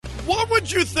What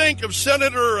would you think of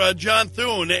Senator John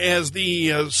Thune as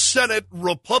the Senate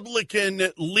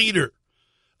Republican leader?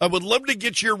 I would love to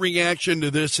get your reaction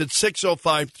to this at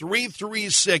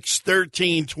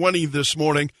 605-336-1320 this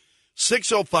morning.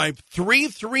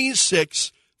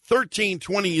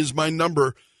 605-336-1320 is my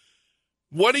number.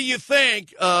 What do you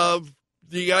think of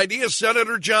the idea of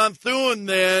Senator John Thune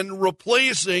then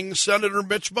replacing Senator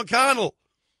Mitch McConnell,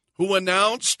 who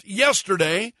announced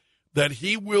yesterday that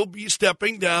he will be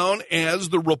stepping down as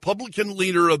the Republican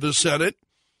leader of the Senate?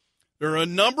 There are a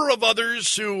number of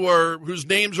others whose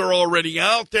names are already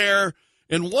out there,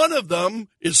 and one of them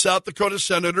is South Dakota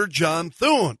Senator John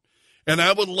Thune. And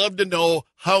I would love to know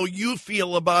how you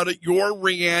feel about it, your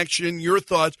reaction, your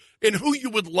thoughts, and who you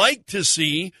would like to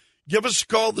see. Give us a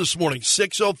call this morning,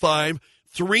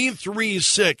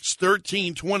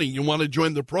 605-336-1320. You want to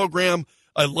join the program?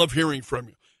 I love hearing from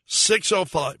you.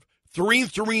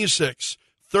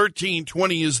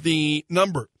 605-336-1320 is the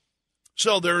number.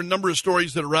 So there are a number of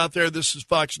stories that are out there. This is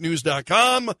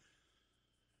FoxNews.com.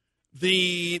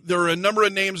 There are a number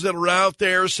of names that are out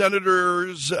there.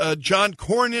 Senators John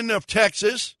Cornyn of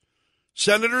Texas,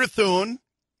 Senator Thune.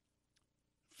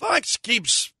 Fox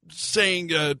keeps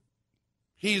saying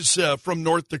he's from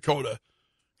North Dakota.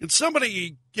 Can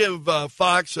somebody give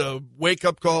Fox a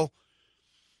wake-up call?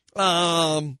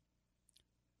 John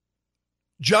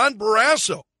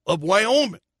Barrasso of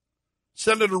Wyoming,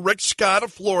 Senator Rick Scott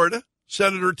of Florida,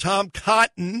 Senator Tom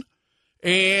Cotton,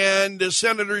 and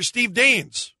Senator Steve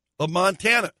Daines of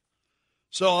Montana.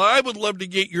 So I would love to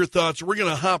get your thoughts. We're going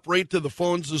to hop right to the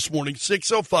phones this morning,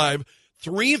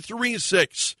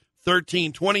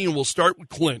 605-336-1320, and we'll start with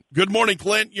Clint. Good morning,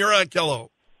 Clint. You're on Kello.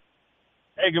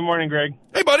 Hey, good morning, Greg.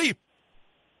 Hey, buddy.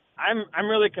 I'm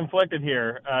really conflicted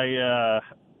here. I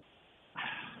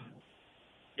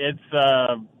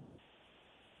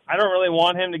don't really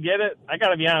want him to get it. I got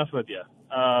to be honest with you.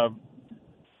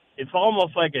 It's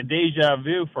almost like a deja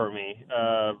vu for me,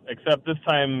 except this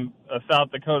time a South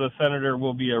Dakota senator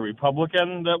will be a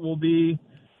Republican that will be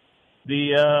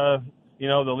the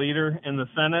leader in the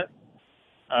Senate.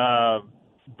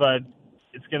 But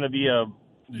it's going to be a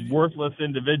worthless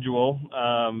individual,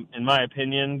 in my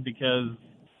opinion, because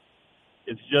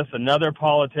it's just another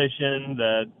politician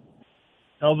that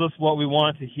tells us what we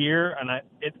want to hear. And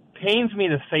it pains me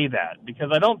to say that because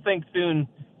I don't think Thune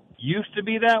used to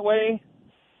be that way.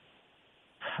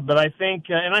 But I think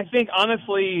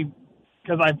honestly,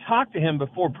 because I've talked to him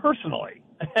before personally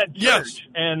at church,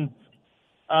 and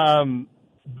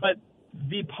but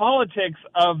the politics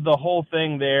of the whole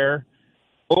thing there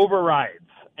overrides,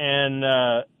 and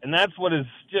that's what is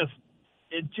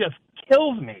it just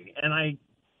kills me, and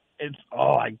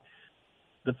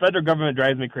the federal government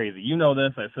drives me crazy. You know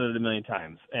this, I've said it a million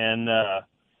times, and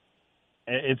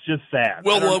it's just sad.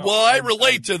 I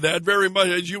relate to that very much,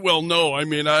 as you well know. I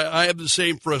mean, I have the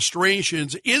same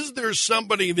frustrations. Is there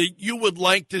somebody that you would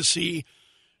like to see,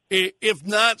 if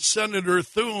not Senator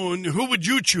Thune? Who would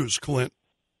you choose, Clint?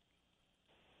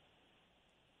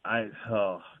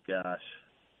 Oh, gosh.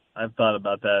 I've thought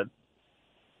about that,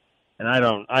 and I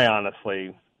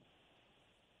honestly,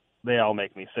 they all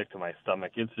make me sick to my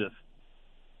stomach. It's just...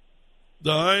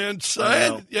 Yeah,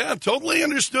 totally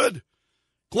understood.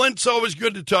 Clint, it's always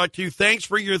good to talk to you. Thanks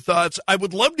for your thoughts. I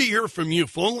would love to hear from you.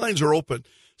 Phone lines are open,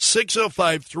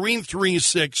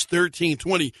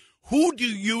 605-336-1320. Who do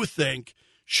you think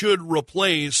should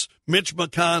replace Mitch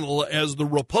McConnell as the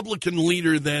Republican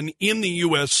leader then in the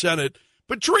U.S. Senate?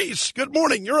 Patrice, good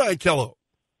morning. You're on Kello.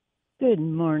 Good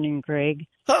morning, Greg.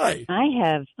 Hi. I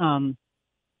have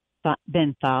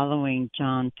been following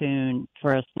John Thune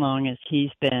for as long as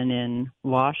he's been in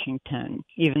Washington,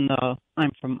 even though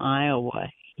I'm from Iowa.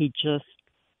 He just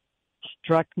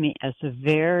struck me as a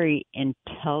very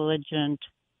intelligent,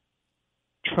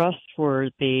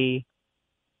 trustworthy,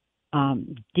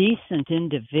 decent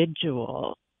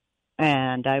individual.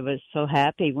 And I was so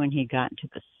happy when he got into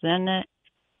the Senate.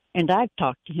 And I've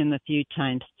talked to him a few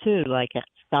times, too, like at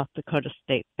South Dakota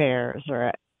State Fairs or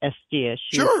at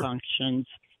SDSU functions.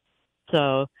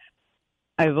 So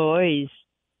I've always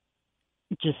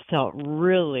just felt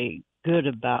really good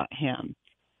about him.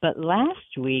 But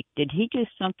last week, did he do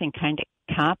something kind of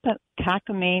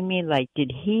cockamamie? Like,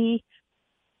 did he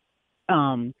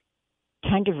kind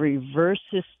of reverse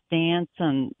his stance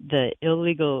on the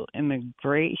illegal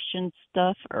immigration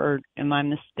stuff, or am I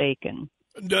mistaken?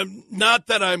 Not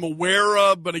that I'm aware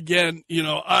of, but again,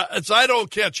 I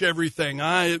don't catch everything.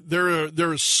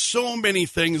 There are so many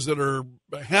things that are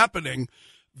happening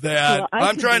that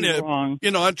I'm trying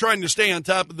to stay on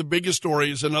top of the biggest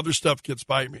stories, and other stuff gets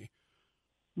by me.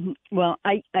 Well,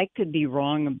 I could be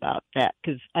wrong about that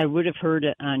because I would have heard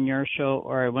it on your show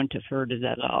or I wouldn't have heard it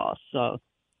at all. So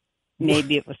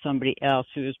maybe it was somebody else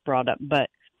who was brought up. But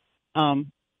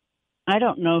I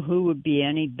don't know who would be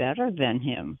any better than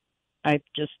him. I've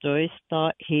just always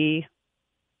thought he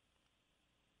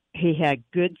had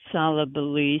good, solid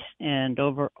beliefs, and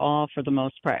overall, for the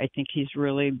most part, I think he's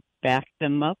really backed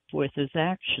them up with his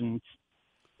actions.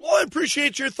 Well, I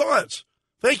appreciate your thoughts.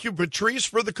 Thank you, Patrice,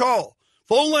 for the call.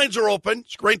 Phone lines are open.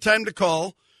 It's a great time to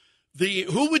call.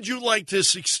 Who do you want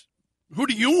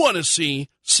to see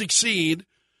succeed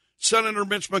Senator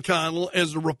Mitch McConnell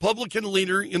as the Republican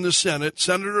leader in the Senate?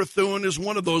 Senator Thune is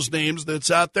one of those names that's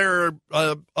out there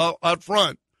out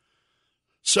front.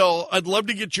 So I'd love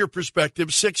to get your perspective,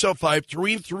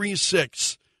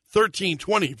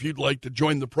 605-336-1320, if you'd like to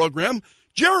join the program.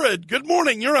 Jared, good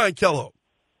morning. You're on Kello.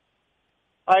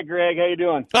 Hi, Greg. How you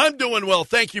doing? I'm doing well.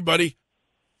 Thank you, buddy.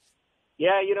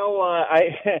 Yeah,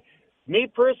 me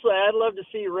personally, I'd love to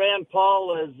see Rand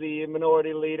Paul as the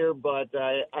minority leader, but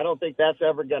I don't think that's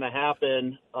ever going to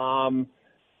happen.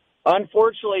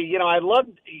 Unfortunately,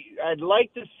 I'd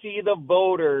like to see the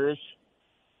voters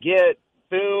get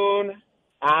Thune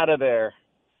out of there.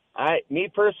 Me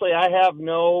personally, I have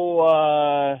no,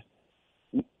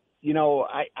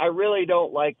 I really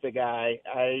don't like the guy.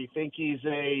 I think he's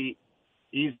a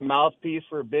mouthpiece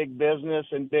for big business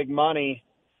and big money.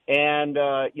 And,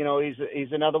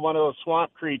 he's another one of those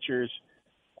swamp creatures.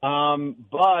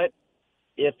 But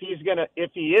if he is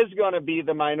going to be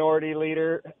the minority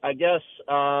leader, I guess,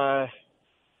 well,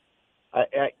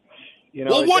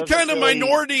 what kind of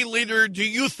minority leader do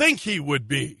you think he would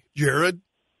be, Jared?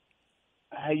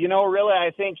 Really,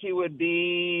 I think he would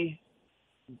be,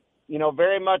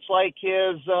 very much like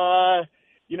his, who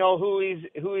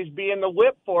he's being the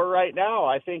whip for right now.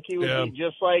 I think he would be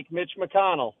just like Mitch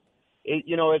McConnell.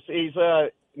 He's a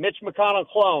Mitch McConnell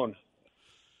clone,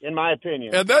 in my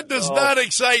opinion. And that does not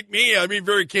excite me. I mean,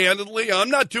 very candidly, I'm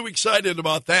not too excited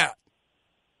about that.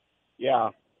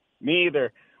 Yeah, me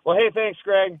either. Well, hey, thanks,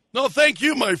 Greg. No, thank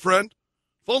you, my friend.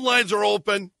 Phone lines are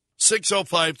open,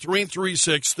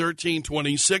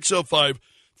 605-336-1320,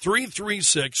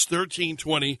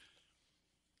 605-336-1320.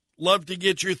 Love to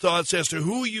get your thoughts as to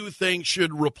who you think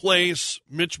should replace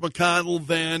Mitch McConnell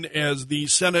then as the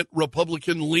Senate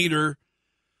Republican leader.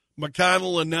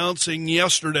 McConnell announcing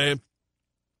yesterday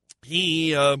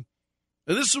and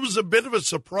this was a bit of a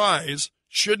surprise,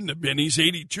 shouldn't have been. He's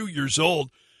 82 years old.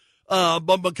 But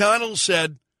McConnell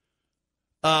said,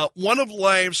 one of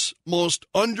life's most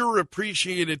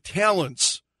underappreciated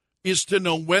talents is to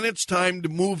know when it's time to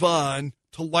move on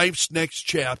to life's next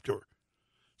chapter.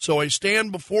 So I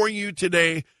stand before you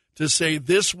today to say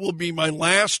this will be my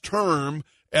last term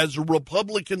as a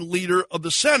Republican leader of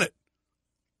the Senate.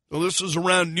 So this was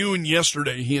around noon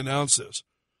yesterday he announced this.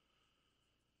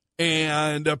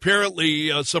 And apparently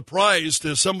a surprise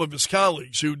to some of his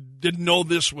colleagues who didn't know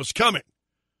this was coming.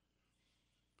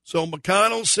 So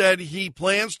McConnell said he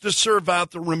plans to serve out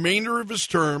the remainder of his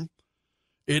term.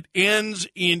 It ends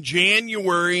in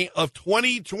January of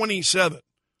 2027.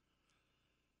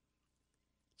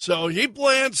 So he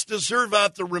plans to serve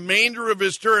out the remainder of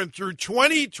his term through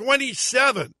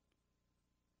 2027.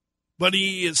 But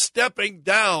he is stepping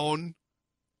down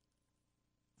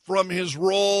from his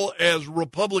role as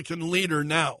Republican leader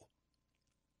now.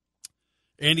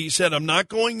 And he said, I'm not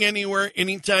going anywhere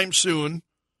anytime soon.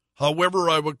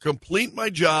 However, I will complete my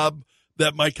job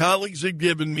that my colleagues have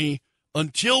given me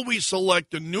until we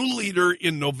select a new leader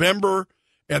in November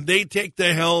and they take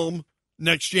the helm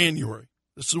next January.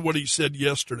 This is what he said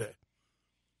yesterday.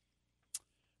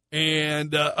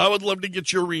 And I would love to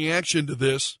get your reaction to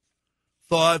this,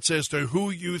 thoughts as to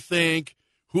who you think,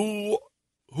 who's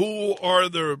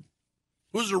a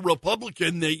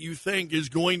Republican that you think is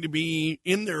going to be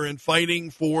in there and fighting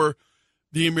for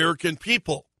the American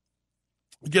people.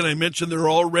 Again, I mentioned there are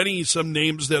already some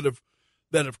names that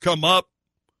have come up.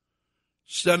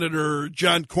 Senator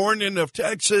John Cornyn of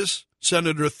Texas,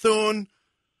 Senator Thune,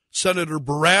 Senator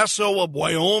Barrasso of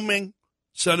Wyoming,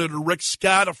 Senator Rick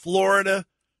Scott of Florida,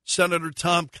 Senator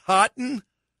Tom Cotton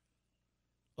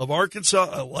of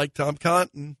Arkansas. I like Tom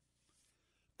Cotton.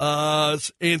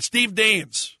 And Steve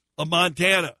Daines of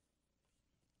Montana.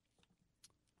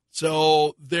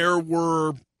 So there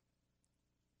were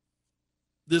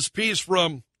this piece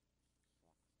from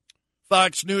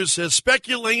Fox News says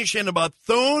speculation about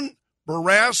Thune,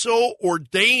 Barrasso, or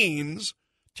Daines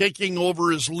taking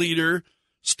over as leader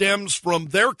stems from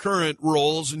their current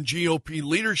roles in GOP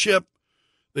leadership.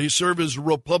 They serve as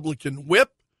Republican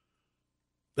whip.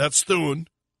 That's Thune.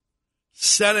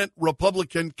 Senate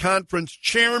Republican Conference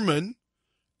chairman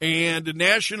and a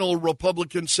National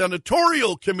Republican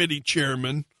Senatorial Committee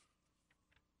chairman,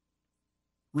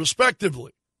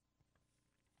 respectively.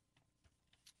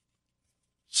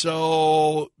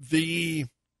 So the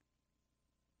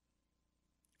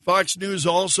Fox News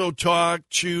also talked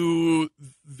to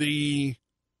the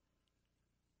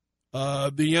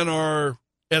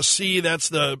NRSC, that's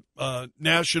the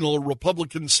National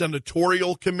Republican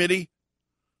Senatorial Committee,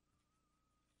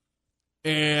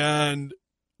 and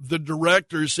the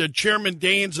director said Chairman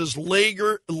Daines is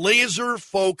laser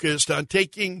focused on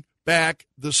taking back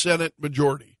the Senate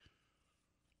majority.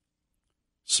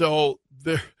 So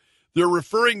they're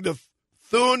referring to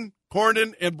Thune,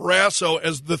 Cornyn, and Barrasso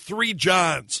as the three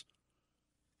Johns.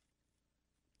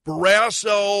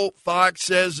 Barrasso, Fox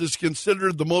says, is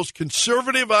considered the most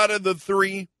conservative out of the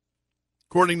three,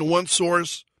 according to one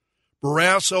source.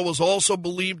 Barrasso was also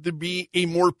believed to be a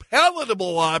more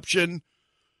palatable option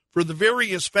for the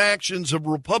various factions of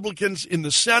Republicans in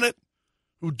the Senate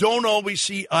who don't always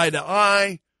see eye to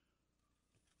eye.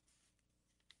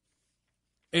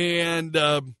 And,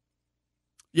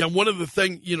 one of the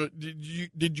things,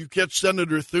 did you catch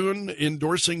Senator Thune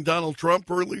endorsing Donald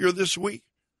Trump earlier this week?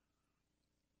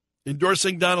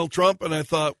 Endorsing Donald Trump, and I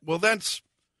thought, well,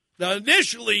 now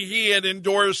initially he had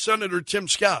endorsed Senator Tim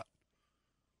Scott.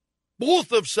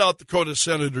 Both of South Dakota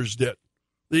senators did.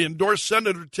 They endorsed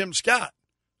Senator Tim Scott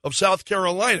of South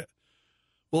Carolina.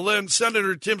 Well, then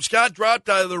Senator Tim Scott dropped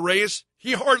out of the race.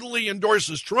 He heartily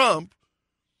endorses Trump.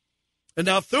 And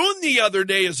now Thune the other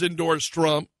day has endorsed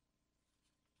Trump.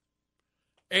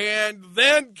 And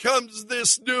then comes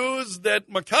this news that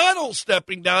McConnell's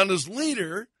stepping down as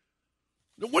leader.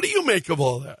 Now, what do you make of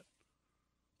all that?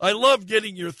 I love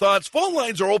getting your thoughts. Phone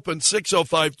lines are open,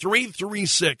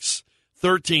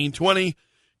 605-336-1320.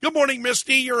 Good morning,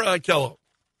 Misty. You're on Kello.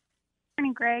 Good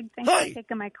morning, Greg. Thanks Hi. for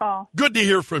taking my call. Good to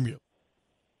hear from you.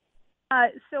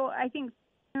 So I think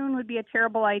soon would be a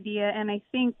terrible idea, and I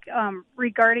think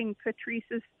regarding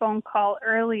Patrice's phone call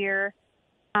earlier,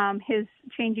 his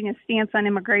changing his stance on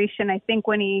immigration, I think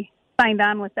when he signed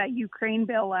on with that Ukraine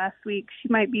bill last week, she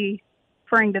might be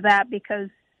referring to that, because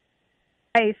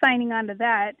by signing on to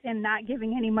that and not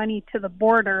giving any money to the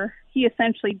border, he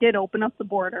essentially did open up the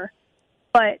border.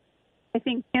 But I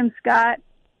think Tim Scott,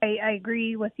 I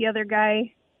agree with the other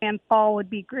guy, and Paul would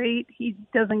be great. He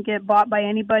doesn't get bought by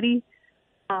anybody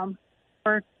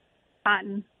or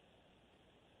cotton.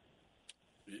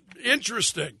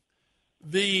 Interesting.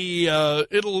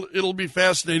 It'll be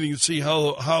fascinating to see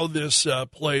how this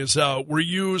plays out. Were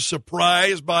you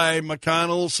surprised by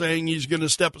McConnell saying he's going to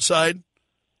step aside?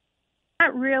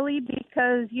 Not really,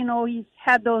 because he's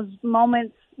had those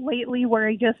moments lately where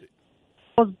he just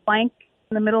goes blank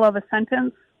in the middle of a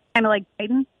sentence, kind of like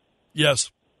Biden.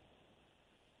 Yes.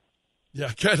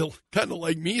 Yeah, kind of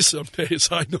like me some days.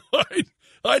 I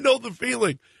know the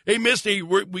feeling. Hey, Misty,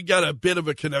 we got a bit of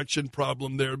a connection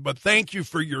problem there, but thank you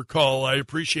for your call. I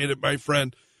appreciate it, my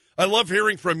friend. I love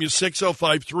hearing from you,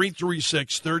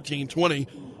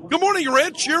 605-336-1320. Good morning,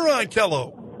 Rich. You're on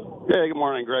Kello. Hey, good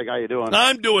morning, Greg. How you doing?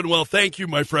 I'm doing well. Thank you,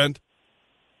 my friend.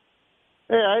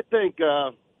 Hey, I think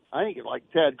like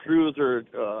Ted Cruz or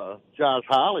Josh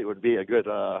Hawley would be a good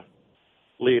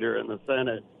leader in the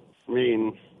Senate. I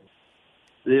mean,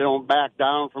 they don't back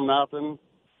down from nothing.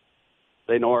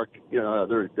 They know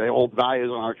they hold values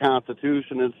on our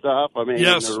Constitution and stuff. I mean,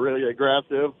 yes. They're really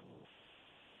aggressive.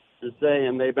 Just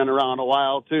saying, they've been around a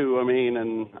while too. I mean,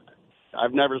 and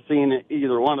I've never seen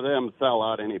either one of them sell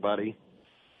out anybody.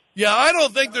 Yeah, I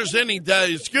don't think there's any doubt.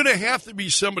 It's going to have to be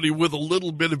somebody with a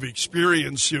little bit of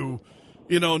experience who,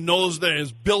 knows that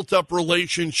has built up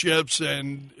relationships,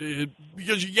 and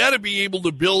because you got to be able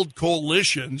to build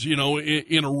coalitions, in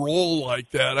a role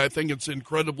like that. I think it's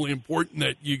incredibly important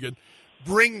that you could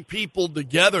bring people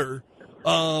together.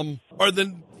 Are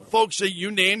the folks that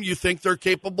you named, you think they're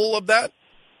capable of that?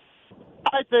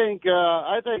 I think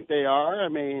they are. I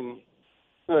mean,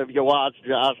 if you watch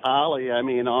Josh Hawley, I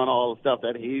mean, on all the stuff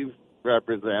that he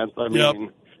represents, I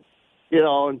mean,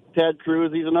 and Ted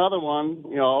Cruz, he's another one,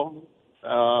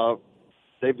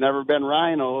 they've never been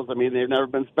rhinos. I mean, they've never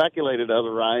been speculated as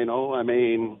a rhino. I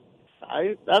mean,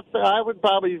 I would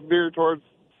probably veer towards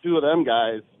two of them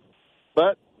guys,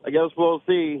 but I guess we'll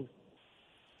see.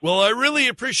 Well, I really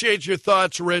appreciate your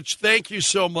thoughts, Rich. Thank you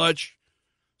so much.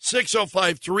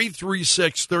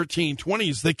 605-336-1320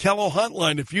 is the Kello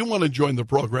hotline if you want to join the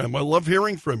program. I love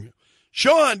hearing from you.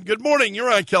 Sean, good morning.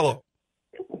 You're on Kello.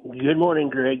 Good morning,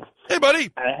 Greg. Hey,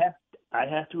 buddy. I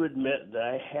have to admit that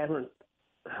I haven't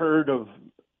heard of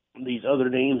these other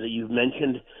names that you've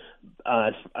mentioned.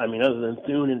 Other than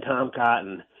Thune and Tom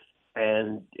Cotton.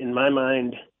 And in my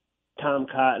mind, Tom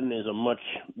Cotton is a much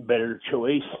better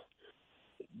choice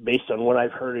based on what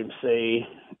I've heard him say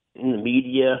in the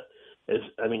media.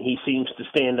 He seems to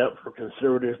stand up for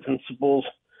conservative principles,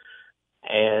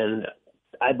 and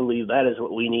I believe that is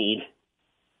what we need.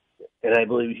 And I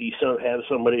believe if you have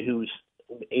somebody who's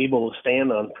able to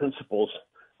stand on principles,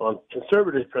 on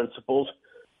conservative principles,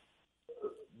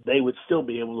 they would still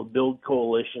be able to build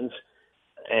coalitions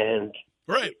and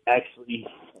actually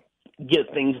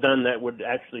get things done that would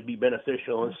actually be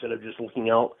beneficial instead of just looking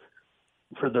out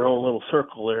for their own little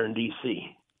circle there in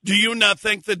D.C. Do you not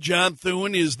think that John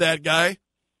Thune is that guy?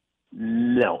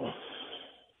 No.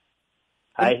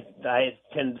 I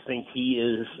tend to think he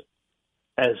is,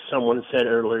 as someone said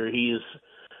earlier, he is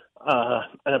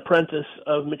an apprentice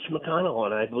of Mitch McConnell,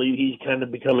 and I believe he's kind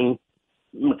of becoming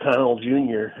McConnell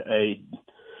Jr.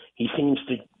 He seems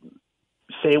to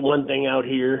say one thing out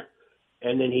here,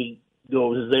 and then he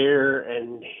goes there,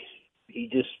 and he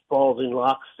just falls in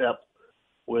lockstep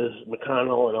with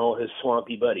McConnell and all his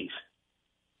swampy buddies.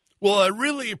 Well, I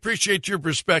really appreciate your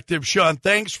perspective, Sean.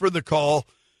 Thanks for the call.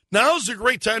 Now's a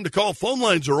great time to call. Phone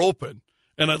lines are open,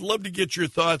 and I'd love to get your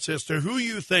thoughts as to who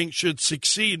you think should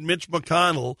succeed Mitch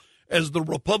McConnell as the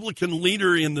Republican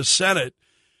leader in the Senate.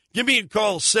 Give me a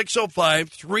call,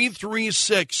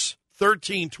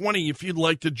 605-336-1320, if you'd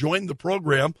like to join the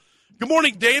program. Good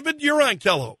morning, David. You're on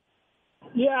Kello.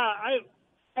 Yeah, I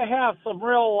have some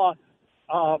real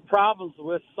problems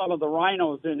with some of the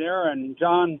rhinos in there, and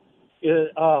John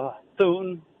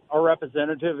Thune, our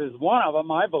representative, is one of them,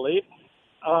 I believe.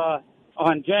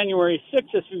 On January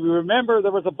 6th, if you remember,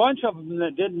 there was a bunch of them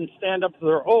that didn't stand up to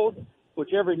their oath,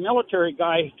 which every military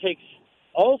guy takes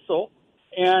also,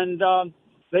 and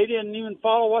they didn't even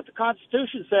follow what the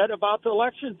Constitution said about the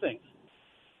election things.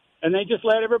 And they just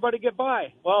let everybody get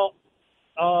by. Well,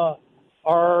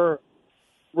 our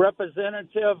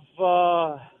representative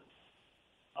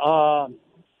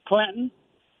Clinton,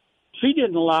 she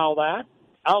didn't allow that.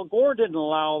 Al Gore didn't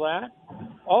allow that.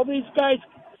 All these guys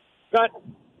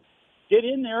get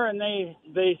in there, and they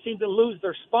seem to lose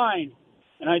their spine.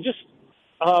 And I just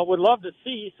would love to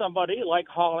see somebody like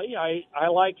Hawley. I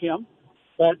like him.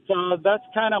 But that's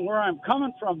kind of where I'm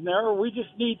coming from there. We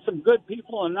just need some good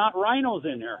people and not rhinos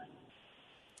in there.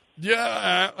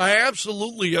 Yeah, I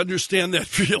absolutely understand that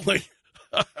feeling.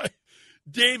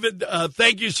 David,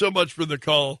 thank you so much for the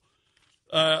call.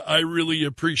 I really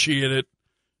appreciate it.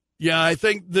 Yeah, I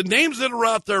think the names that are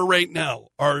out there right now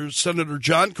are Senator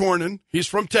John Cornyn. He's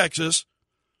from Texas.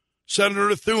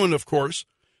 Senator Thune, of course.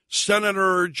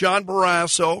 Senator John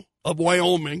Barrasso of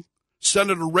Wyoming.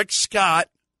 Senator Rick Scott.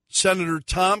 Senator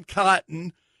Tom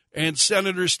Cotton. And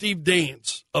Senator Steve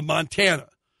Daines of Montana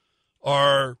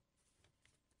are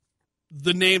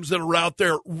the names that are out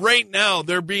there. Right now,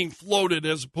 they're being floated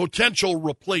as a potential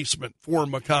replacement for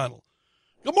McConnell.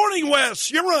 Good morning,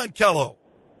 Wes. You're on Kello.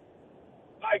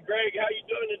 Hi, Greg. How you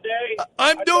doing today?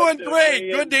 I'm doing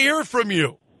great. Good to hear from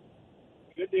you.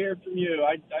 Good to hear from you.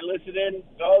 I listen in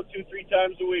 2-3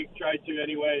 times a week, try to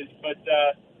anyways. But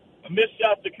I miss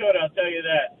South Dakota, I'll tell you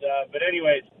that. But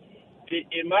anyways,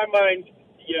 in my mind,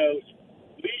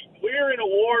 we're in a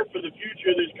war for the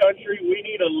future of this country. We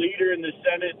need a leader in the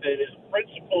Senate that is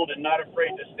principled and not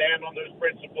afraid to stand on those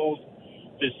principles,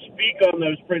 to speak on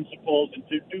those principles, and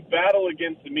to do battle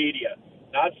against the media.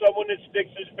 Not someone that sticks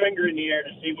his finger in the air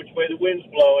to see which way the wind's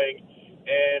blowing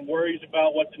and worries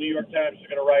about what the New York Times is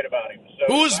going to write about him. So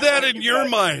who's that in your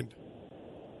mind?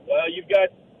 Well, you've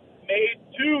got made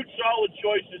 2 solid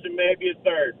choices and maybe a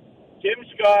third. Tim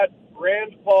Scott,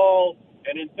 Rand Paul,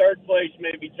 and in third place,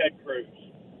 maybe Ted Cruz.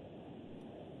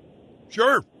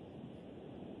 Sure.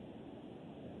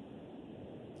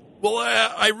 Well,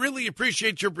 I really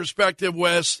appreciate your perspective,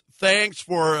 Wes. Thanks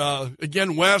for,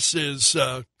 again, Wes is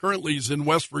currently is in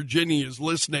West Virginia, is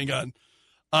listening on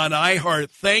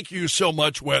iHeart. Thank you so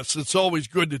much, Wes. It's always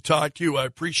good to talk to you. I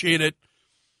appreciate it.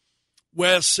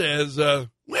 Wes says,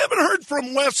 we haven't heard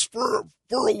from Wes for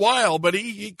a while, but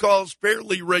he calls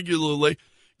fairly regularly.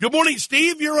 Good morning,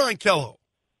 Steve. You're on Kello.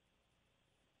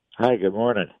 Hi, good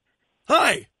morning.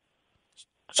 Hi.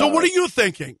 So what are you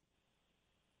thinking?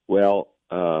 Well,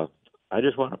 I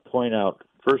just want to point out,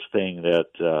 first thing, that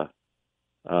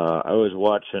I was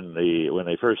watching when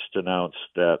they first announced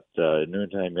that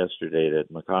noontime yesterday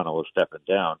that McConnell was stepping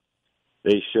down,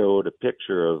 they showed a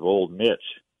picture of old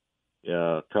Mitch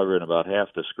covering about half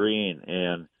the screen,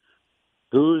 and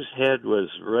whose head was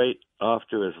right off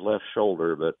to his left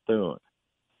shoulder but Thune.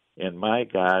 And my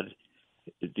God,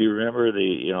 do you remember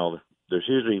there's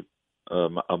usually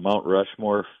a Mount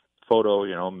Rushmore photo,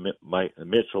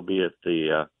 Mitch will be at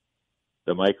the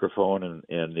microphone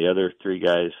and the other 3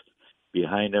 guys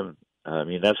behind him I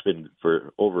mean, that's been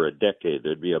for over a decade.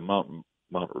 There'd be a Mount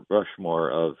Rushmore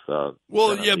of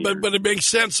but it makes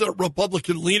sense that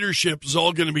Republican leadership is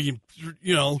all going to be,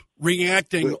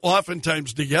 reacting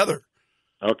oftentimes together.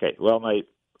 Okay, well, my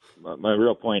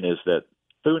real point is that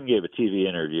Thune gave a TV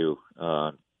interview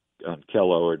on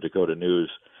Kello or Dakota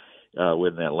News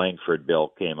when that Langford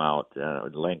bill came out.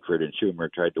 Langford and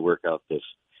Schumer tried to work out this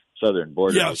southern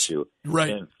border issue.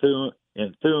 Right. And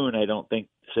Thune, I don't think,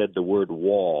 said the word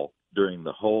wall during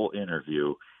the whole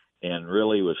interview, and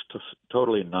really was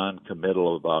totally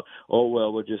non-committal about,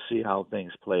 we'll just see how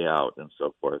things play out and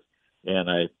so forth.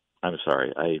 And I'm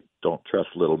sorry, I don't trust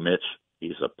little Mitch.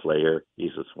 He's a player.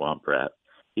 He's a swamp rat.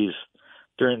 He's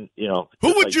during, Who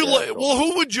would you like? Well,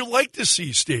 who would you like to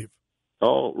see, Steve?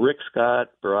 Oh, Rick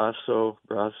Scott, Barrasso.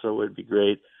 Barrasso would be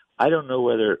great. I don't know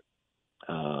whether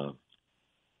Cotton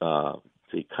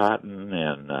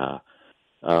and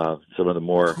some of the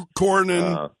more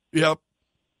Cornyn. Yep.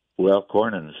 Well,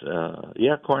 Cornyn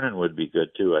would be good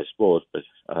too, I suppose, but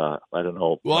I don't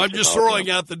know. Well, I'm just throwing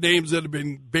out the names that have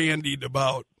been bandied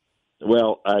about.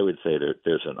 Well, I would say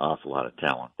there's an awful lot of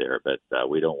talent there, but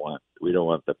we don't want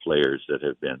the players that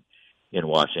have been in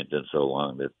Washington so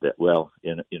long that the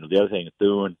other thing,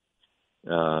 Thune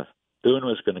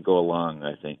was going to go along,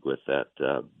 I think, with that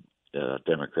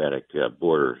Democratic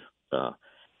border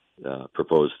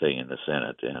proposed thing in the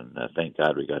Senate, and thank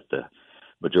God we got the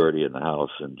majority in the House,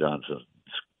 and Johnson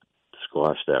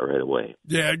squashed that right away.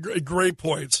 Yeah, great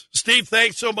points. Steve,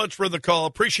 thanks so much for the call.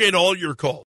 Appreciate all your calls.